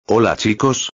Hola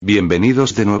chicos,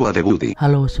 bienvenidos de nuevo a DeBuDDi.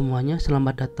 Halo semuanya,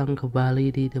 selamat datang kembali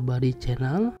di DeBuDDi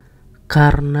channel.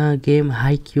 Karena game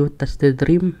Haikyu Touch the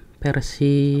Dream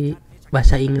versi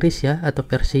bahasa Inggris ya, atau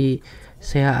versi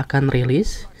saya akan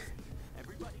rilis,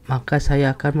 maka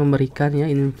saya akan memberikan ya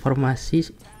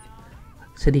informasi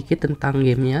sedikit tentang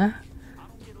gamenya.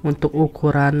 Untuk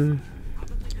ukuran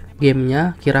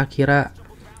gamenya kira-kira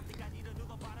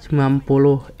 90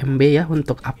 MB ya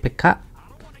untuk APK.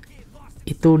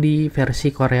 Itu di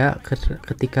versi Korea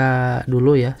ketika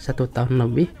dulu ya, 1 tahun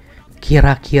lebih,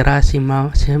 kira-kira 90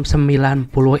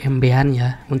 MB-an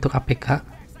ya untuk APK.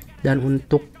 Dan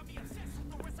untuk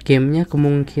gamenya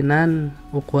kemungkinan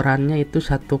ukurannya itu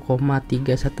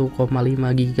 1,3-1,5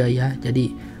 GB ya,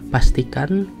 jadi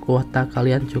pastikan kuota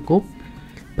kalian cukup,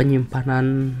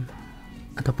 penyimpanan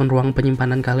ataupun ruang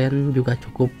penyimpanan kalian juga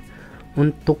cukup.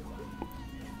 Untuk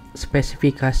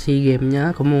spesifikasi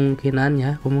gamenya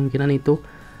kemungkinan itu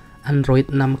Android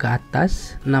 6 ke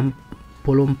atas,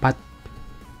 64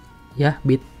 ya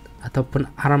bit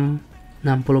ataupun ARM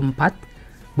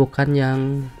 64, bukan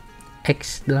yang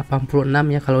X86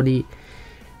 ya. Kalau di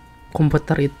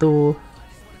komputer itu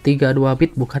 32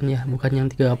 bit, bukan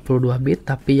yang 32 bit,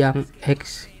 tapi yang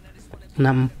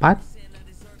X64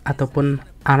 ataupun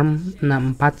ARM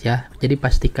 64 ya. Jadi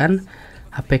pastikan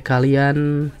HP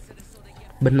kalian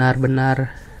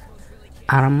benar-benar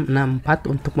ARM 64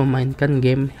 untuk memainkan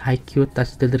game Haikyu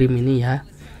Touch the Dream ini ya.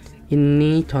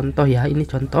 Ini contoh ya, ini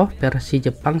contoh versi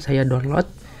Jepang saya download,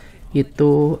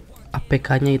 itu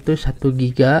APK-nya itu 1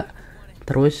 GB,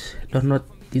 terus download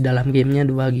di dalam gamenya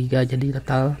 2 GB, jadi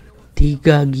total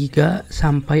 3 GB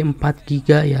sampai 4 GB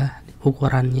ya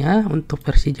ukurannya untuk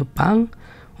versi Jepang.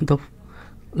 Untuk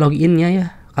loginnya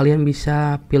ya, kalian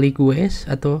bisa pilih GUES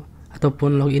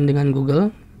ataupun login dengan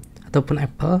Google ataupun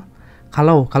Apple.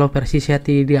 Kalau versi saya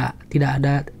tidak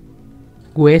ada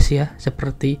GUES ya,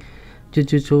 seperti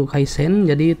Jujutsu Kaisen,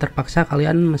 jadi terpaksa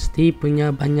kalian mesti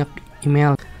punya banyak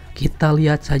email. Kita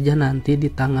lihat saja nanti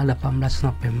di tanggal 18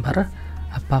 November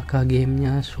apakah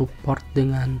gamenya support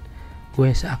dengan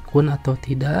GUES akun atau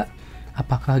tidak,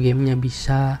 apakah gamenya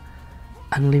bisa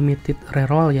unlimited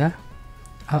reroll ya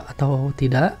atau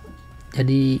tidak.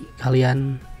 Jadi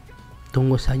kalian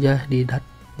tunggu saja di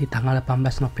tanggal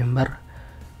 18 November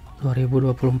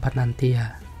 2024 nanti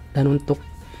ya. Dan untuk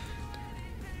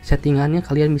settingannya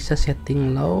kalian bisa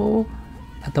setting low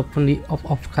ataupun di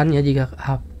off kan ya, jika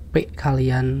HP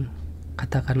kalian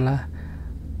katakanlah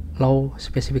low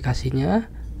spesifikasinya.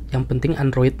 Yang penting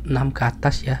Android 6 ke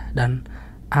atas ya, dan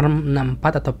ARM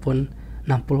 64 ataupun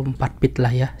 64 bit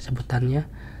lah ya sebutannya.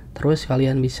 Terus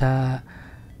kalian bisa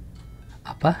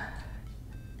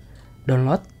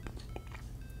download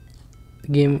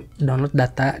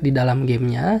data di dalam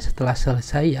gamenya. Setelah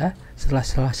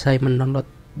selesai mendownload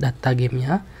data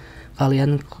gamenya,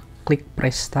 kalian klik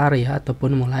press start ya,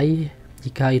 ataupun mulai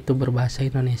jika itu berbahasa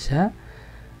Indonesia,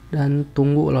 dan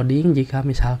tunggu loading. Jika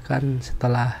misalkan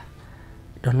setelah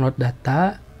download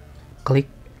data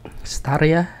klik start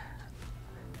ya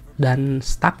dan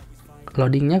stuck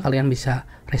loadingnya, kalian bisa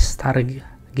restart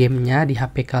gamenya di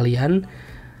HP kalian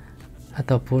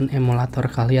ataupun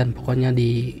emulator kalian, pokoknya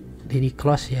di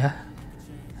close ya,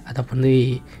 ataupun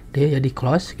di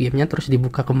close gamenya, terus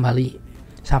dibuka kembali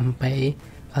sampai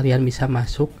kalian bisa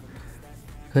masuk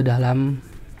ke dalam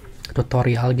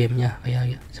tutorial gamenya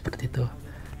kayak seperti itu.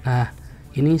 Nah,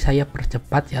 ini saya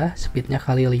percepat ya, speednya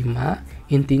kali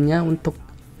 5. Intinya untuk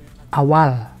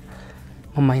awal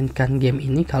memainkan game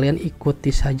ini kalian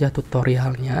ikuti saja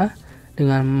tutorialnya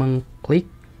dengan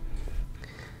mengklik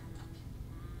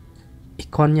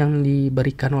ikon yang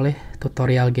diberikan oleh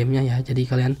tutorial gamenya ya. Jadi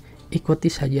kalian ikuti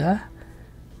saja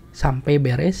sampai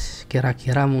beres,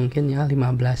 kira-kira mungkin ya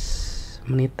 15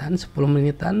 menitan, 10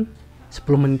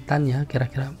 menitan ya,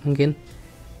 kira-kira mungkin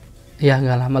ya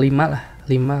nggak lama,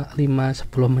 5-10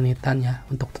 menitan ya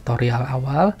untuk tutorial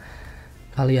awal.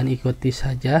 Kalian ikuti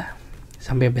saja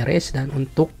sampai beres. Dan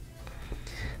untuk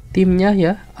timnya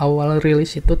ya, awal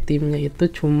rilis itu timnya itu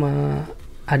cuma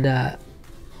ada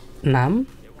 6,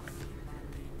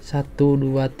 1,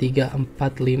 2, 3, 4,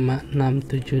 5, 6,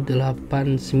 7,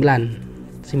 8,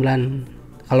 9.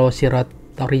 Kalau si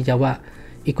Tori Jawa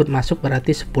ikut masuk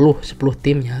berarti 10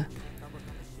 tim ya.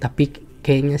 Tapi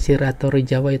kayaknya si Tori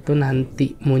Jawa itu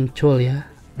nanti muncul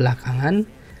ya belakangan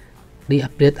di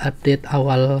update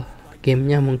awal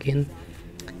gamenya, mungkin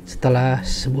setelah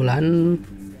sebulan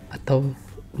atau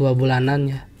 2 bulanan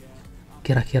ya,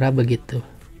 kira-kira begitu.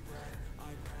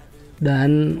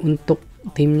 Dan untuk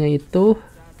timnya itu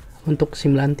untuk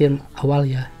 9 tim awal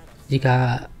ya.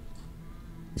 Jika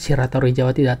Shiratori Jawa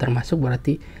tidak termasuk,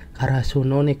 berarti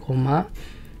Karasuno, Nekoma,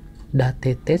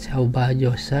 Datetes, Aoba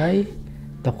Josai,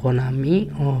 Tokonami,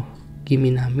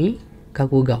 Kiminami,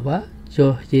 Kakugawa,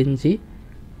 Jojinji,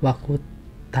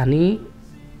 Wakutani,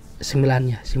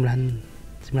 9 ya,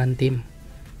 9 tim.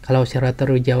 Kalau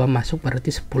Shiratori Jawa masuk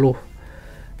berarti 10.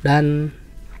 Dan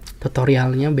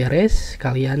tutorialnya beres,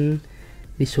 kalian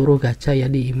disuruh gacha ya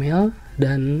di email,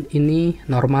 dan ini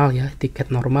normal ya,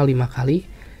 tiket normal 5 kali.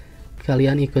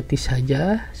 Kalian ikuti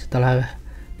saja. Setelah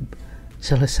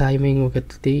selesai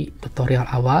mengikuti tutorial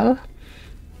awal,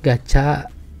 gacha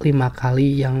 5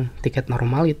 kali yang tiket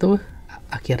normal itu,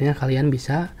 akhirnya kalian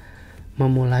bisa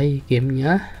memulai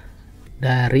gamenya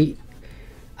dari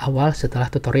awal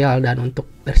setelah tutorial. Dan untuk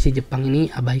versi Jepang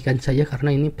ini abaikan saja karena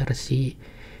ini versi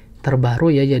terbaru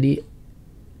ya, jadi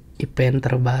event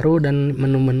terbaru dan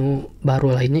menu-menu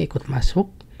baru lainnya ikut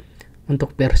masuk.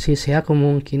 Untuk versi saya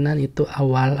kemungkinan itu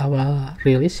awal-awal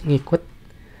rilis ngikut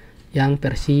yang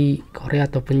versi Korea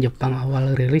ataupun Jepang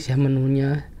awal rilis ya,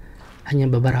 menunya hanya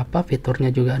beberapa, fiturnya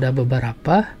juga ada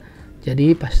beberapa.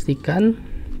 Jadi pastikan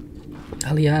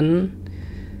kalian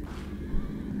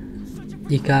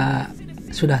jika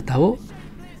sudah tahu,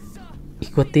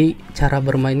 ikuti cara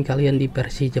bermain kalian di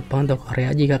versi Jepang atau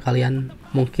Korea. Jika kalian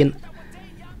mungkin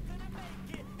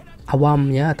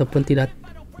awam ya, ataupun tidak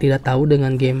tahu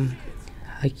dengan game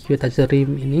Haikyu Touch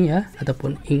Dream ini ya,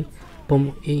 ataupun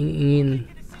ingin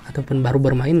ataupun baru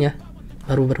bermain,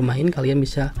 kalian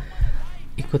bisa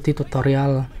ikuti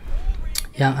tutorial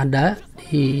yang ada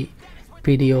di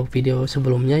video-video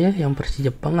sebelumnya ya, yang versi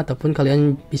Jepang, ataupun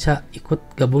kalian bisa ikut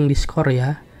gabung Discord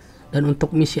ya. Dan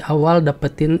untuk misi awal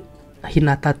dapetin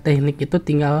Hinata teknik itu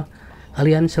tinggal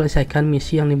kalian selesaikan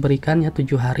misi yang diberikan ya,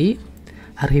 7 hari.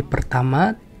 Hari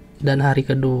pertama dan hari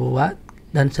kedua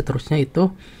dan seterusnya itu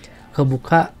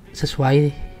kebuka sesuai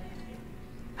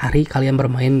hari kalian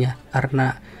bermainnya,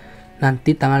 karena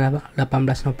nanti tanggal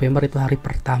 18 November itu hari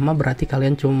pertama, berarti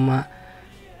kalian cuma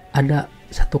ada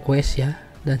 1 quest ya,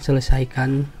 dan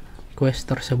selesaikan quest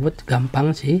tersebut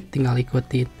gampang sih, tinggal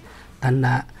ikuti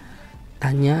tanda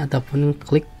tanya ataupun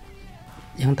klik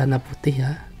yang tanda putih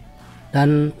ya.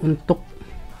 Dan untuk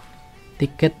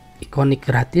tiket ikonik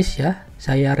gratis ya,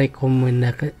 saya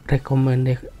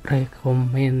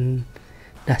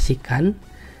rekomendasikan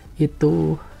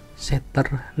itu setter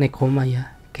Nekoma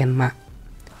ya, Kenma,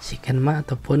 si Kenma,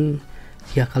 ataupun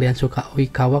jika kalian suka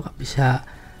Oikawa bisa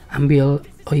ambil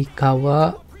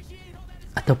Oikawa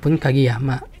ataupun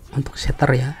Kageyama untuk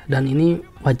setter ya. Dan ini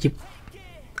wajib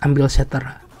ambil setter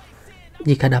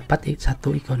jika dapat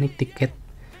 1 ikonik tiket.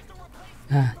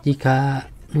 Nah, jika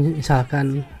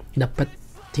misalkan dapat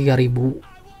 3000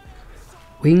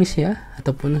 wings ya,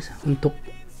 ataupun untuk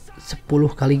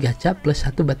 10 kali gacha plus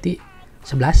 1 berarti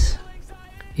 11,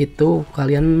 itu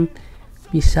kalian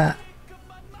bisa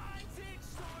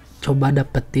coba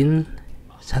dapetin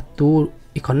 1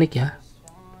 ikonik ya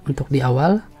untuk di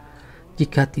awal.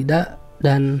 Jika tidak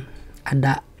dan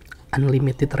ada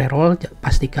unlimited reroll,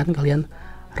 pastikan kalian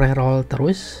reroll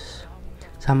terus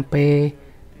sampai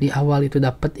di awal itu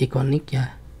dapat ikonik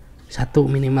ya, 1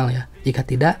 minimal ya. Jika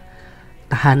tidak,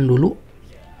 tahan dulu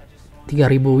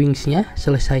 3000 wingsnya,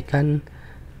 selesaikan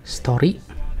story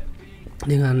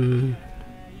dengan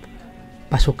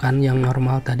pasukan yang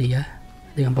normal tadi ya,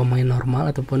 dengan pemain normal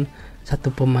ataupun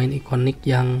 1 pemain ikonik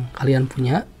yang kalian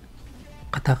punya,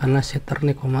 katakanlah setter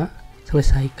Nekoma,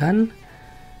 selesaikan.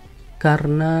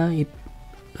 Karena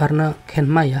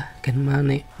Kenma ya,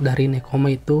 dari Nekoma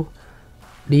itu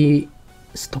di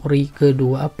story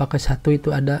kedua apakah 1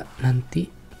 itu ada nanti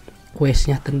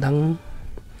questnya tentang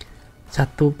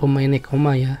 1 pemain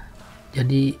Nekoma ya.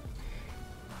 Jadi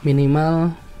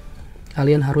minimal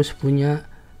kalian harus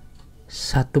punya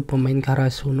 1 pemain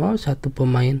Karasuno, 1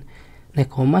 pemain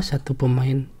Nekoma, 1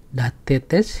 pemain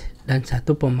Datetes, dan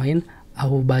 1 pemain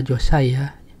Aoba Josai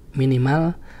ya.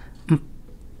 Minimal 4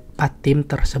 tim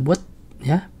tersebut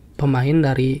ya, pemain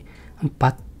dari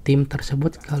 4 tim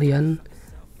tersebut kalian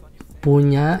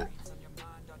punya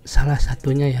salah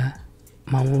satunya ya,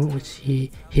 mau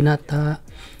si Hinata,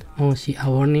 mau si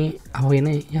Awone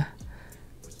ya,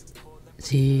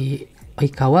 si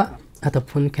Oikawa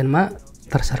ataupun Kenma,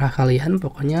 terserah kalian.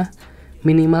 Pokoknya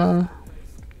minimal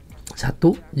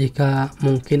 1, jika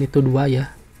mungkin itu 2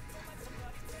 ya,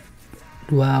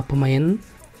 2 pemain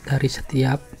dari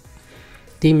setiap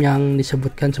tim yang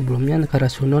disebutkan sebelumnya,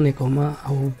 Karasuno, Nekoma,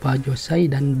 Aoba Josai,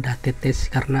 dan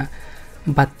Datetes, karena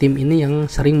 4 tim ini yang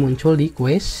sering muncul di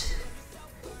quest.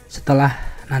 Setelah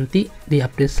nanti di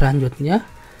update selanjutnya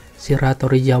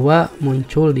Shiratori Jawa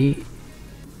muncul di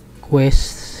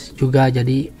quest juga,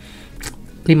 jadi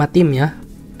 5 tim ya,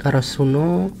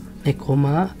 Karasuno,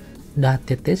 Nekoma,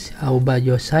 Datetes, Aoba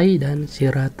Josai, dan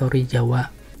Shiratori Jawa.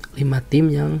 5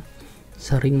 tim yang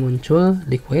sering muncul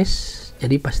di quest.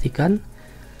 Jadi pastikan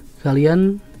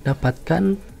kalian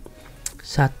dapatkan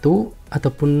 1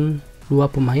 ataupun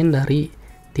 2 pemain dari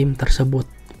tim tersebut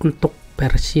untuk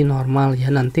versi normal ya.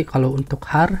 Nanti kalau untuk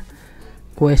hard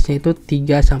questnya itu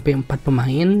 3-4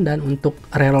 pemain, dan untuk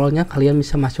rerollnya kalian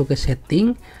bisa masuk ke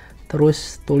setting,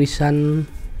 terus tulisan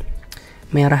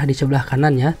merah di sebelah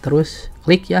kanan ya, terus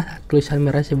klik ya tulisan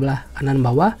merah sebelah kanan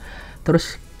bawah,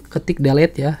 terus ketik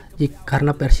delete ya.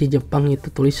 Karena versi Jepang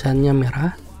itu tulisannya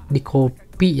merah, di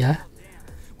copy ya,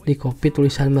 di copy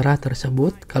tulisan merah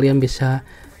tersebut, kalian bisa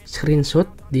screenshot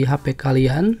di HP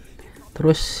kalian,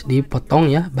 terus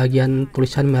dipotong ya bagian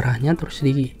tulisan merahnya, terus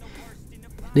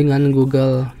dengan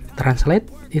Google Translate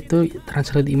itu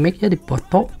translate image ya,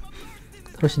 dipoto,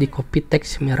 terus di copy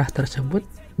teks merah tersebut,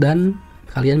 dan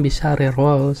kalian bisa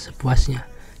reroll sepuasnya.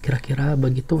 Kira-kira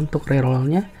begitu untuk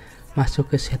rerollnya.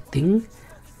 Masuk ke setting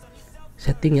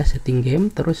ya, setting game,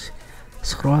 terus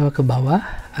scroll ke bawah,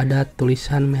 ada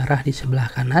tulisan merah di sebelah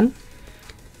kanan,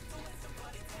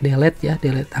 delete ya,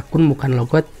 delete akun bukan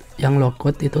logout. Yang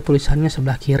logout itu tulisannya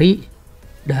sebelah kiri,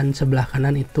 dan sebelah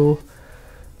kanan itu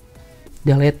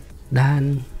delete.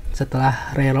 Dan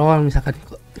setelah reroll, misalkan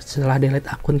setelah delete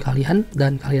akun kalian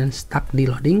dan kalian stuck di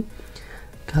loading,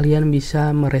 kalian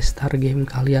bisa merestart game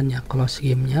kalian ya, close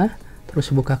gamenya,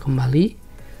 terus buka kembali,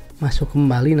 masuk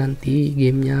kembali, nanti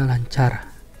gamenya lancar.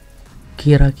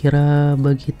 Kira-kira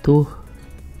begitu.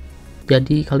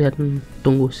 Jadi kalian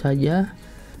tunggu saja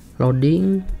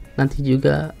loading, nanti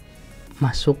juga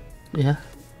masuk ya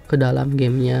ke dalam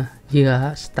gamenya.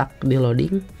 Jika stuck di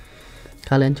loading,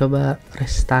 kalian coba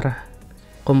restart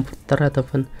komputer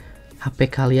ataupun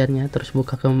HP kalian ya, terus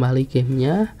buka kembali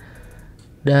gamenya,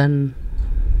 dan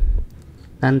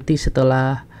nanti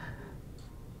setelah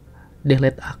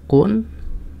delete akun,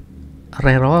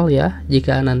 reroll ya.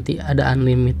 Jika nanti ada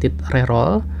unlimited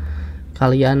reroll,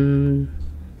 kalian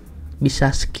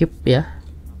bisa skip ya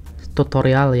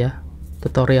tutorial ya.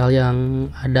 Tutorial yang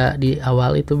ada di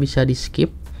awal itu bisa di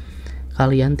skip.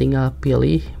 Kalian tinggal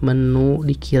pilih menu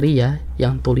di kiri ya,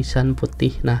 yang tulisan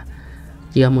putih. Nah,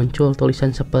 jika muncul tulisan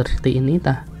seperti ini,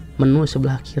 nah menu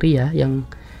sebelah kiri ya, yang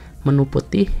menu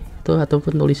putih itu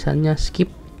ataupun tulisannya skip,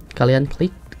 kalian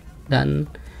klik dan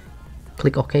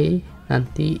klik OK,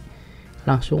 nanti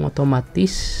langsung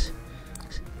otomatis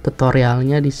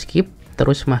tutorialnya di skip,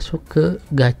 terus masuk ke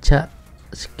gacha,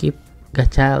 skip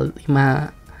gacha 5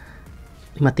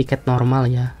 tiket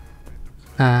normal ya.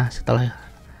 Nah,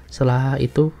 setelah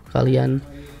itu kalian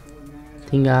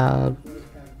tinggal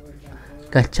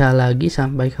gacha lagi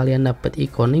sampai kalian dapat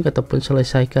ikonik ataupun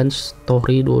selesaikan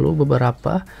story dulu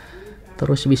beberapa,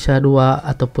 terus bisa 2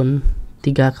 ataupun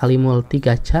 3 kali multi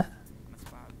gacha.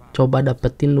 Coba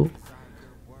dapetin 2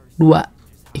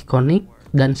 ikonik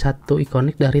dan 1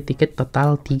 ikonik dari tiket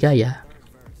total 3 ya.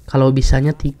 Kalau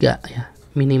bisanya 3 ya,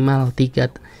 minimal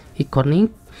 3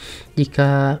 ikonik.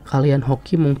 Jika kalian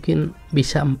hoki mungkin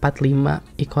bisa 4-5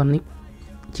 ikonik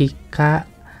jika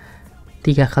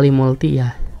 3 kali multi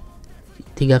ya.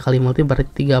 3 kali multi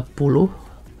berarti 30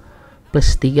 plus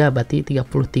 3 berarti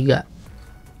 33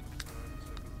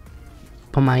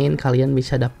 pemain kalian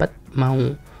bisa dapat, mau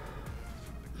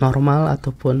normal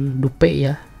ataupun dupe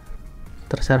ya,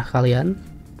 terserah kalian.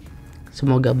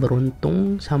 Semoga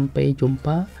beruntung. Sampai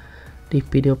jumpa di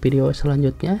video-video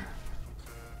selanjutnya.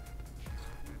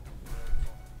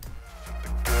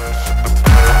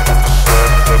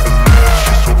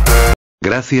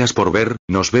 Gracias por ver,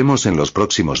 nos vemos en los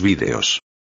próximos vídeos.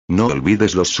 No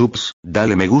olvides los subs,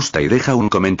 dale me gusta y deja un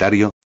comentario.